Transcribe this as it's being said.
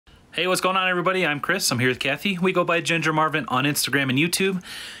Hey, what's going on, everybody? I'm Chris. I'm here with Kathy. We go by Ginger Marvin on Instagram and YouTube.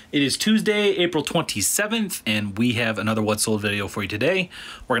 It is Tuesday, April 27th, and we have another What Sold video for you today.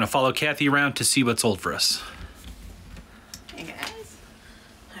 We're going to follow Kathy around to see what sold for us. Hey, guys.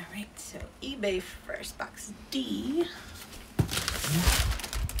 All right, so eBay first, box D.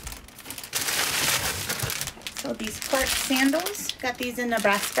 So these Clark sandals, got these in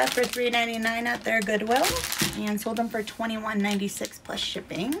Nebraska for $3.99 at their Goodwill, and sold them for $21.96 plus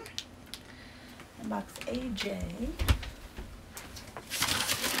shipping. And box AJ.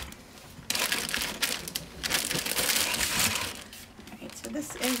 Alright, so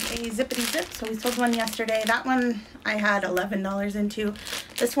this is a zippity zip. So we sold one yesterday. That one I had $11 into.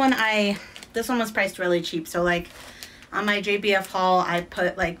 This one was priced really cheap. So like on my JBF haul, I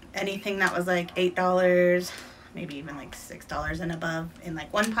put like anything that was like $8, maybe even like $6 and above in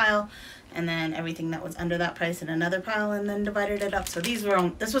like one pile, and then everything that was under that price in another pile, and then divided it up. So this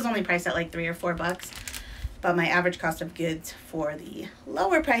was only priced at like $3 or $4, but my average cost of goods for the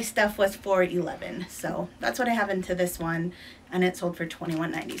lower price stuff was $4.11. So that's what I have into this one, and it sold for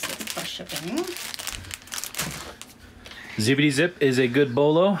 $21.96 plus shipping. Zippity Zip is a good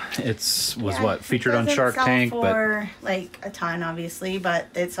bolo. Featured on Shark Tank, for like a ton, obviously, but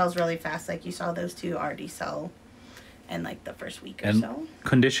it sells really fast. Like you saw, those two already sell in like the first week or so.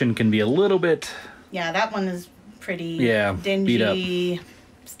 Condition can be a little bit. Yeah, that one is pretty dingy,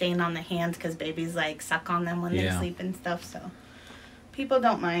 stain on the hands because babies like suck on them when they sleep and stuff. So people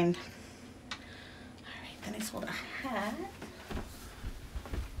don't mind. All right, then I sold a hat.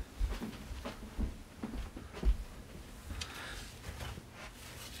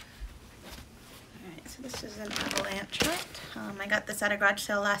 This is an avalanche hat. I got this at a garage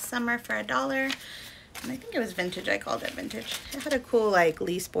sale last summer for $1, and I think it was vintage. I called it vintage. It had a cool like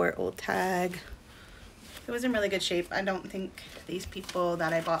Lee Sport old tag. It was in really good shape. I don't think these people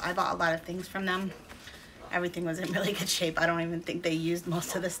that I bought a lot of things from them. Everything was in really good shape. I don't even think they used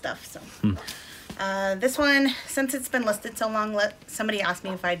most of the stuff. So this one, since it's been listed so long, somebody asked me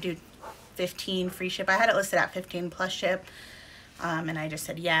if I'd do 15 free ship. I had it listed at 15 plus ship, and I just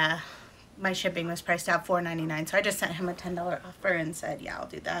said yeah. My shipping was priced at $4.99, so I just sent him a $10 offer and said, yeah, I'll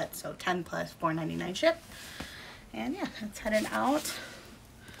do that. So 10 plus $4.99 ship. And yeah, that's headed out.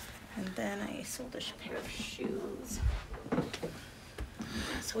 And then I sold a pair of shoes.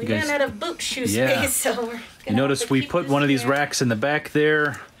 So we ran out of boot shoe space, so we're gonna You notice we put one of these racks in the back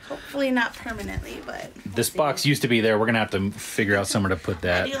there. Hopefully not permanently, but this box used to be there. We're gonna have to figure out somewhere to put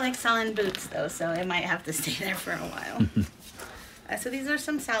that. I do like selling boots though, so it might have to stay there for a while. So these are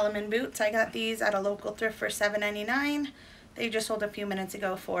some Salomon boots. I got these at a local thrift for $7.99. They just sold a few minutes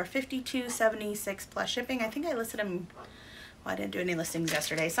ago for $52.76 plus shipping. I think I listed them. Well, I didn't do any listings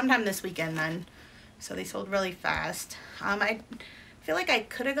yesterday. Sometime this weekend then. So they sold really fast. I feel like I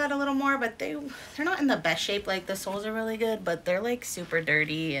could have got a little more, but they're not in the best shape. Like the soles are really good, but they're like super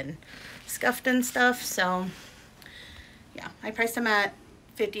dirty and scuffed and stuff. So yeah, I priced them at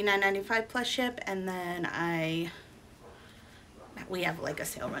 $59.95 plus ship, and then we have like a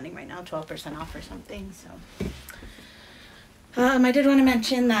sale running right now, 12% off or something. So I did want to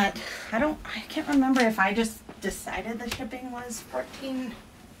mention that I can't remember if I just decided the shipping was $14.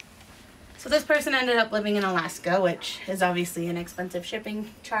 So this person ended up living in Alaska, which is obviously an expensive shipping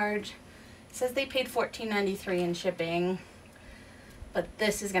charge. It says they paid $14.93 in shipping, but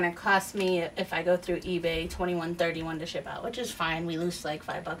this is gonna cost me, if I go through eBay, $21.31 to ship out, which is fine. We lose like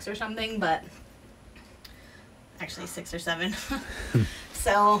 $5 or something, but actually 6 or 7.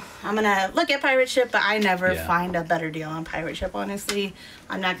 So I'm gonna look at Pirate Ship, but I never find a better deal on Pirate Ship, honestly.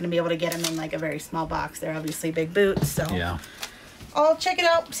 I'm not gonna be able to get them in like a very small box. They're obviously big boots, so yeah, I'll check it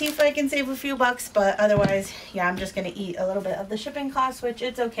out, see if I can save a few bucks, but otherwise, yeah, I'm just gonna eat a little bit of the shipping costs, which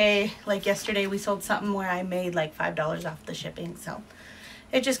it's okay. Like yesterday we sold something where I made like $5 off the shipping, so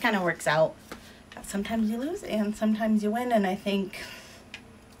it just kind of works out. Sometimes you lose and sometimes you win, and I think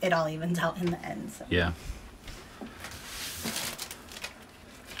it all evens out in the end. So yeah.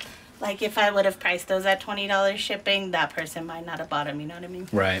 Like if I would have priced those at $20 shipping, that person might not have bought them, you know what I mean?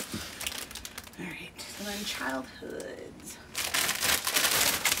 Right. All right, so then childhoods.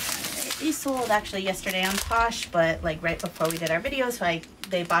 All right, these sold actually yesterday on Posh, but like right before we did our video, so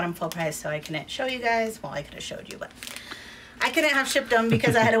they bought them full price, so I couldn't show you guys. Well, I could have showed you, but I couldn't have shipped them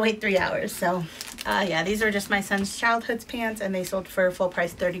because I had to wait 3 hours. So yeah, these are just my son's childhood's pants, and they sold for full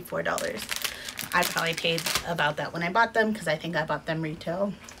price $34. I probably paid about that when I bought them because I think I bought them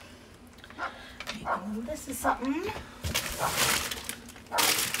retail. This is something.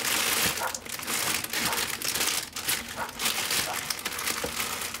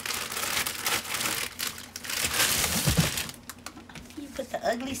 You put the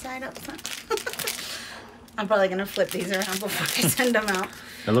ugly side up front. I'm probably gonna flip these around before I send them out.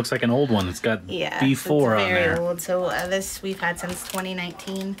 It looks like an old one. It's got B4 it's on there. very old. So this we've had since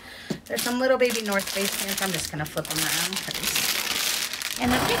 2019. There's some little baby North Face pants. I'm just gonna flip them around. In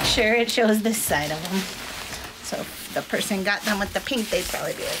the picture, it shows this side of them. So if the person got them with the pink, they'd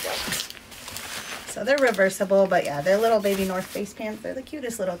probably be like, what? So they're reversible, but yeah, they're little baby North Face pants. They're the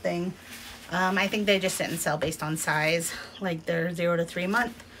cutest little thing. I think they just sit and sell based on size. Like they're 0 to 3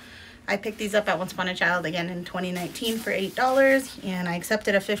 month. I picked these up at Once Upon a Child again in 2019 for $8, and I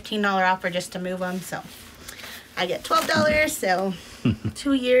accepted a $15 offer just to move them. So I get $12, so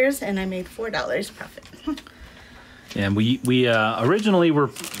 2 years, and I made $4 profit. And we originally were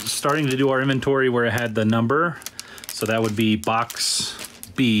starting to do our inventory where it had the number. So that would be box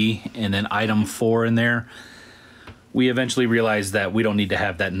B and then item 4 in there. We eventually realized that we don't need to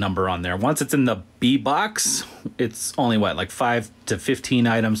have that number on there. Once it's in the B box, it's only what, like 5 to 15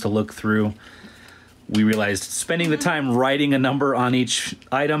 items to look through. We realized spending the time writing a number on each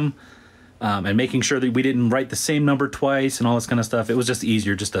item and making sure that we didn't write the same number twice and all this kind of stuff, it was just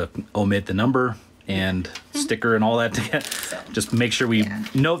easier just to omit the number and sticker and all that together. Just make sure we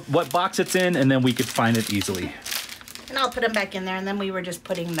know what box it's in, and then we could find it easily. And I'll put them back in there, and then we were just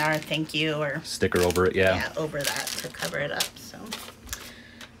putting our thank you or sticker over it, yeah, over that to cover it up. So,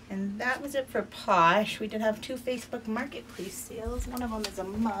 and that was it for Posh. We did have 2 Facebook Marketplace sales. One of them is a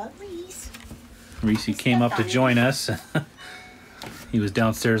mug. Reese came up to join us. He was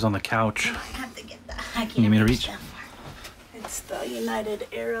downstairs on the couch. I have to get that. I can't you need me to reach? That far. It's the United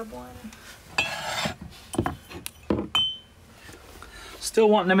Arab one. Still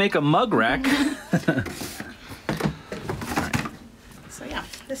wanting to make a mug rack. So yeah,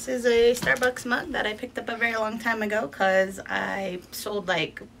 this is a Starbucks mug that I picked up a very long time ago because I sold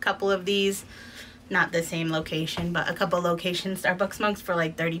like a couple of these, not the same location, but a couple location Starbucks mugs for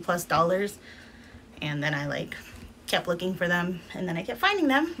like $30+. And then I like kept looking for them, and then I kept finding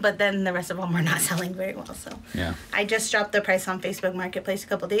them, but then the rest of them were not selling very well. So yeah, I just dropped the price on Facebook Marketplace a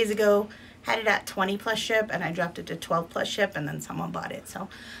couple days ago. Had it at 20+ ship, and I dropped it to 12+ ship, and then someone bought it. So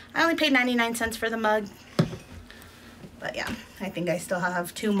I only paid 99 cents for the mug. But yeah, I think I still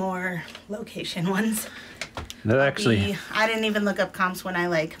have 2 more location ones. That actually, I didn't even look up comps when I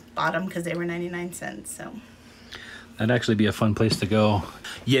like bought them because they were 99 cents. So that'd actually be a fun place to go.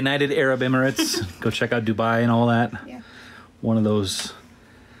 United Arab Emirates. Go check out Dubai and all that. Yeah. One of those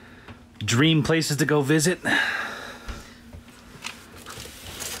dream places to go visit.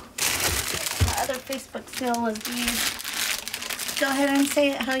 Other Facebook sale was these. Go ahead and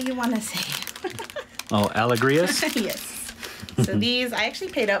say it how you want to say it. Oh, Alegrias? Yes. So these, I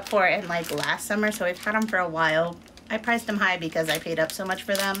actually paid up for it in like last summer, so I've had them for a while. I priced them high because I paid up so much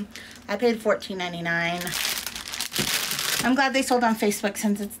for them. I paid $14.99. I'm glad they sold on Facebook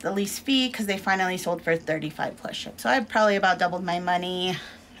since it's the least fee, because they finally sold for 35+ ship. So I probably about doubled my money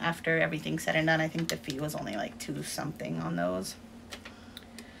after everything's said and done. I think the fee was only like 2 something on those.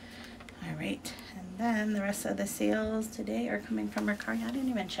 All right, and then the rest of the sales today are coming from Mercari. I didn't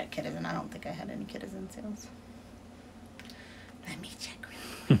even check Kidizen. I don't think I had any Kidizen sales. Let me check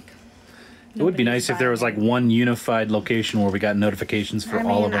real quick. It would be nice if there was like one unified location where we got notifications for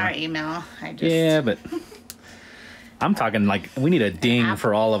all of them. Our email. Yeah, but I'm talking like we need a ding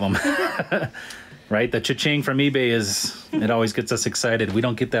for all of them. Right? The cha-ching from eBay it always gets us excited. We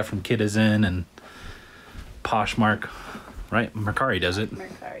don't get that from Kidizen and Poshmark. Right? Mercari does it.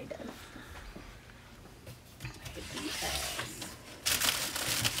 Mercari does.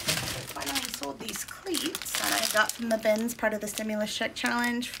 Finally sold these cleats that I got from the bins, part of the stimulus check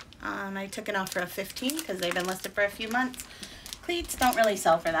challenge. I took an offer of $15 because they've been listed for a few months. Cleats don't really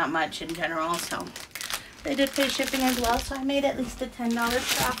sell for that much in general, so they did pay shipping as well, so I made at least a $10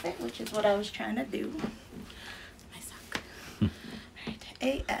 profit, which is what I was trying to do. My sock. All right,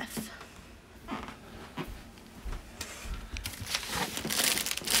 AF.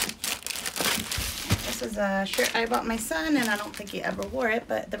 This is a shirt I bought my son, and I don't think he ever wore it,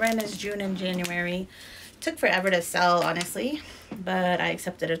 but the run is June and January. It took forever to sell, honestly, but I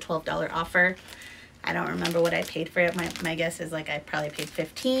accepted a $12 offer. I don't remember what I paid for it. My guess is like I probably paid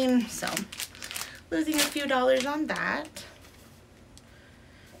 $15, so losing a few dollars on that.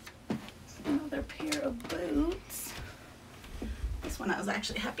 Another pair of boots. This one I was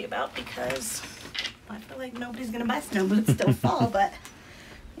actually happy about because I feel like nobody's gonna buy snow boots till fall, but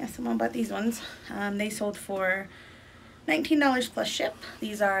yeah, someone bought these ones. They sold for $19+ ship.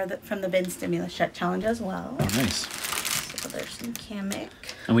 These are from the bin stimulus check challenge as well. Oh, nice. So there's some Kamek.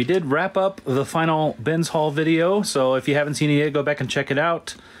 And we did wrap up the final bins haul video, so if you haven't seen it yet, go back and check it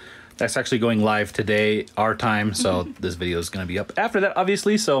out. That's actually going live today, our time, so this video is going to be up after that,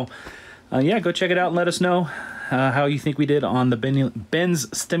 obviously. So, yeah, go check it out and let us know how you think we did on the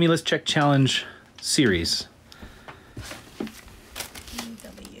Ben's Stimulus Check Challenge series.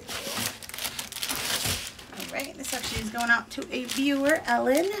 Alright, this actually is going out to a viewer,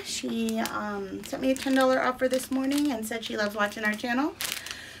 Ellen. She sent me a $10 offer this morning and said she loves watching our channel.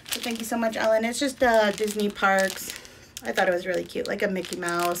 So thank you so much, Ellen. It's just Disney parks. I thought it was really cute, like a Mickey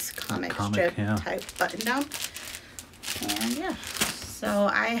Mouse comic strip type button down. And yeah, so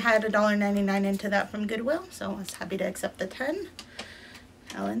I had $1.99 into that from Goodwill, so I was happy to accept the 10.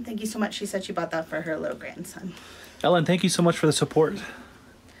 Ellen, thank you so much. She said she bought that for her little grandson. Ellen, thank you so much for the support.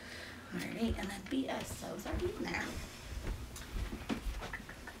 Alright, and then BS, those are in there.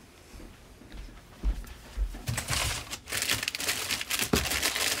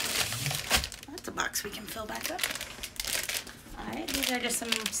 That's a box we can fill back up. Alright, these are just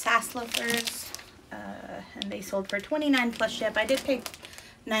some SAS loafers, and they sold for $29 plus ship. I did pay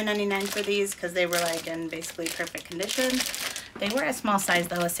 $9.99 for these because they were like in basically perfect condition. They were a small size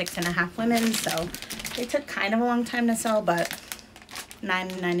though, a 6.5 women, so they took kind of a long time to sell, but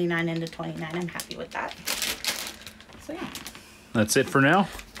 $9.99 into $29, I'm happy with that. So yeah. That's it for now.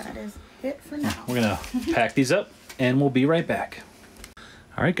 That is it for now. We're gonna pack these up and we'll be right back.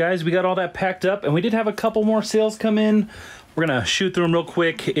 All right, guys, we got all that packed up and we did have a couple more sales come in. We're gonna shoot through them real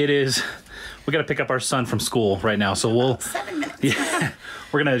quick. We gotta pick up our son from school right now, so we'll 7 minutes. Yeah,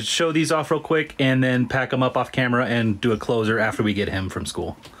 we're gonna show these off real quick and then pack them up off camera and do a closer after we get him from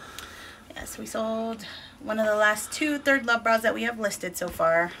school. Yes, we sold one of the last 2 Third Love bras that we have listed so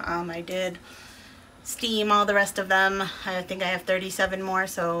far. I did steam all the rest of them. I think I have 37 more,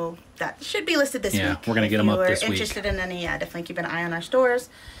 so that should be listed this week. Yeah, we're gonna get them up this week. If you are interested in any, yeah, definitely keep an eye on our stores.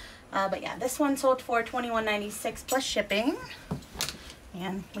 But yeah, this one sold for $21.96 plus shipping.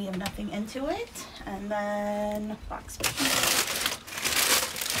 And we have nothing into it. And then box.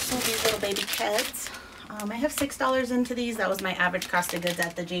 So these little baby kids. I have $6 into these. That was my average cost of goods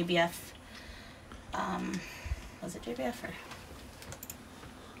at the JBF. Was it JBF or?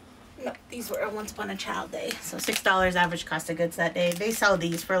 No, these were Once Upon a Child Day. So $6 average cost of goods that day. They sell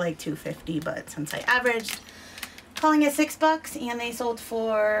these for like $2.50, but since I averaged, calling it $6, and they sold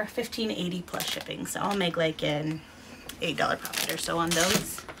for $15.80 plus shipping. So I'll make like an $8 profit or so on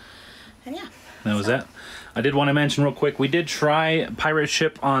those. And yeah. That was that. I did want to mention real quick, we did try pirate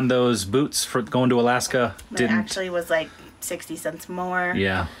ship on those boots for going to Alaska. It actually was like 60 cents more.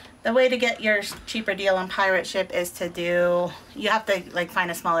 Yeah. The way to get your cheaper deal on pirate ship is to do, you have to like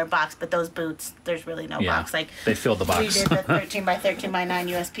find a smaller box, but those boots, there's really no box. Like they filled the box. We did the 13 by 13 by 9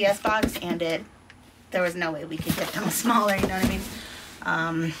 USPS box, and there was no way we could get them smaller, you know what I mean?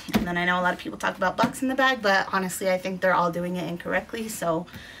 And then I know a lot of people talk about bucks in the bag, but honestly I think they're all doing it incorrectly, so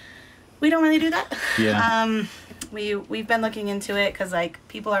we don't really do that. Yeah. We've been looking into it because like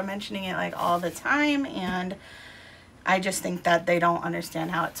people are mentioning it like all the time, and I just think that they don't understand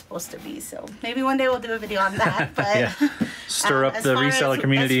how it's supposed to be. So maybe one day we'll do a video on that. But yeah. Stir up the reseller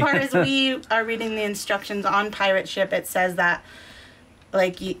community. As far as we are reading the instructions on pirate ship, it says that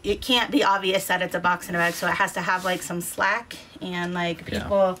like it can't be obvious that it's a box in a bag, so it has to have like some slack, and like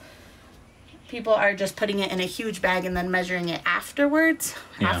people are just putting it in a huge bag and then measuring it afterwards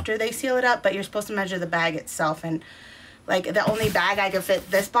after they seal it up, but you're supposed to measure the bag itself. And like the only bag I could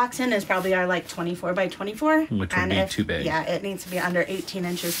fit this box in is probably our like 24 by 24, which would be too big. Yeah, it needs to be under 18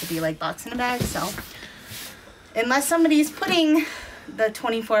 inches to be like box in a bag. So unless somebody's putting the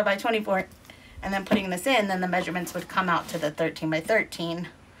 24 by 24 and then putting this in, then the measurements would come out to the 13 by 13.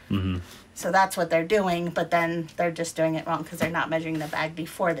 Mm-hmm. So that's what they're doing, but then they're just doing it wrong because they're not measuring the bag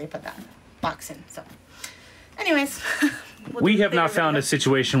before they put that box in. So anyways, we have not found a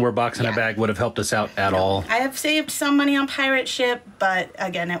situation where box in a bag would have helped us out at all. I have saved some money on pirate ship, but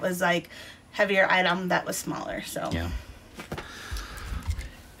again, it was like heavier item that was smaller. So yeah.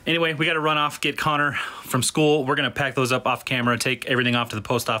 Anyway, we got to run off, get Connor from school. We're going to pack those up off camera, take everything off to the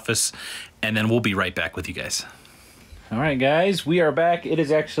post office, and then we'll be right back with you guys. All right, guys, we are back. It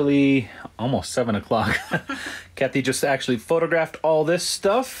is actually almost 7 o'clock. Kathy just actually photographed all this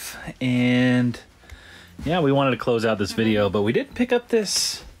stuff, and yeah, we wanted to close out this video, but we did pick up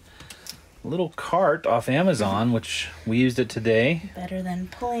this little cart off Amazon, which we used it today. Better than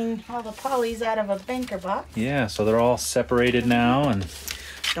pulling all the polys out of a banker box. Yeah, so they're all separated now, and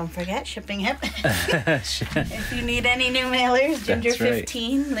don't forget shipping hip. If you need any new mailers,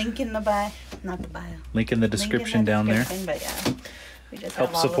 Ginger15, link in the bio. Not the bio. Link in the description down there. But yeah, we just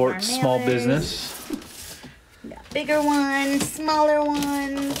help support small business. Yeah, bigger ones, smaller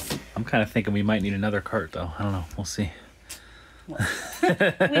ones. I'm kind of thinking we might need another cart, though. I don't know. We'll see.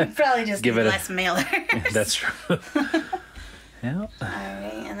 We probably just Give need it less mailers. That's true. Yeah.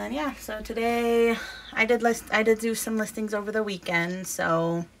 Alright, and then yeah, so today I did do some listings over the weekend.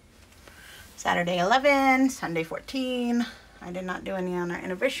 So Saturday 11, Sunday 14. I did not do any on our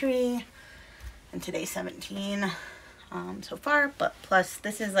anniversary, and today's 17 so far. But plus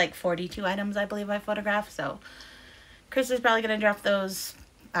this is like 42 items I believe I photographed. So Chris is probably gonna drop those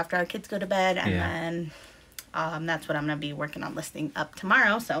after our kids go to bed, and then that's what I'm gonna be working on listing up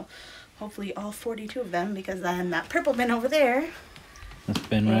tomorrow. So hopefully all 42 of them, because then that purple bin over there. This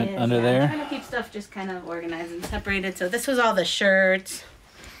bin right under there. I'm trying to keep stuff just kind of organized and separated. So this was all the shirts,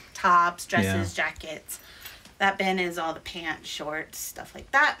 tops, dresses, jackets. That bin is all the pants, shorts, stuff like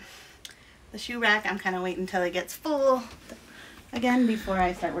that. The shoe rack, I'm kind of waiting until it gets full again before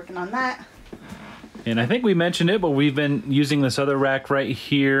I start working on that. And I think we mentioned it, but we've been using this other rack right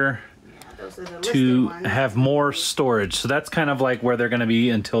here to have more storage. So that's kind of like where they're going to be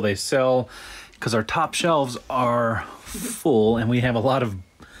until they sell, because our top shelves are full and we have a lot of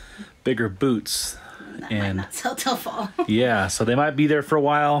bigger boots. That might not sell till fall. Yeah, so they might be there for a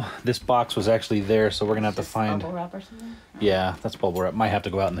while. This box was actually there, so we're going to have to find... Bubble wrap or something? Yeah, that's bubble wrap. Might have to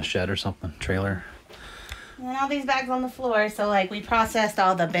go out in the shed or something, trailer. And then all these bags on the floor. So like we processed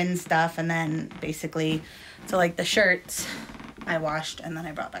all the bin stuff, and then basically, so like the shirts I washed and then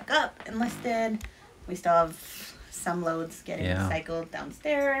I brought back up and listed. We still have some loads getting recycled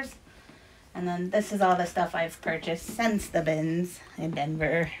downstairs. And then this is all the stuff I've purchased since the bins in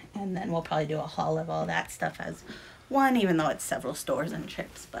Denver. And then we'll probably do a haul of all that stuff as one, even though it's several stores and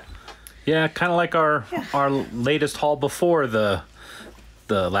trips. But yeah, kind of like our latest haul before the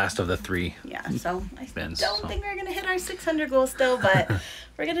last of the 3. Yeah, so I bins, don't think we're gonna hit our 600 goal still, but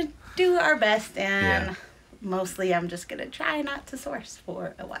we're gonna do our best. And mostly I'm just gonna try not to source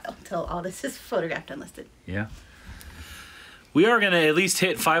for a while till all this is photographed and listed. Yeah. We are going to at least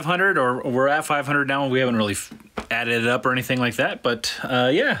hit 500, or we're at 500 now. We haven't really added it up or anything like that. But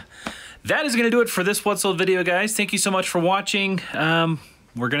yeah, that is going to do it for this What Sold video, guys. Thank you so much for watching. We're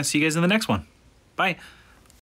going to see you guys in the next one. Bye.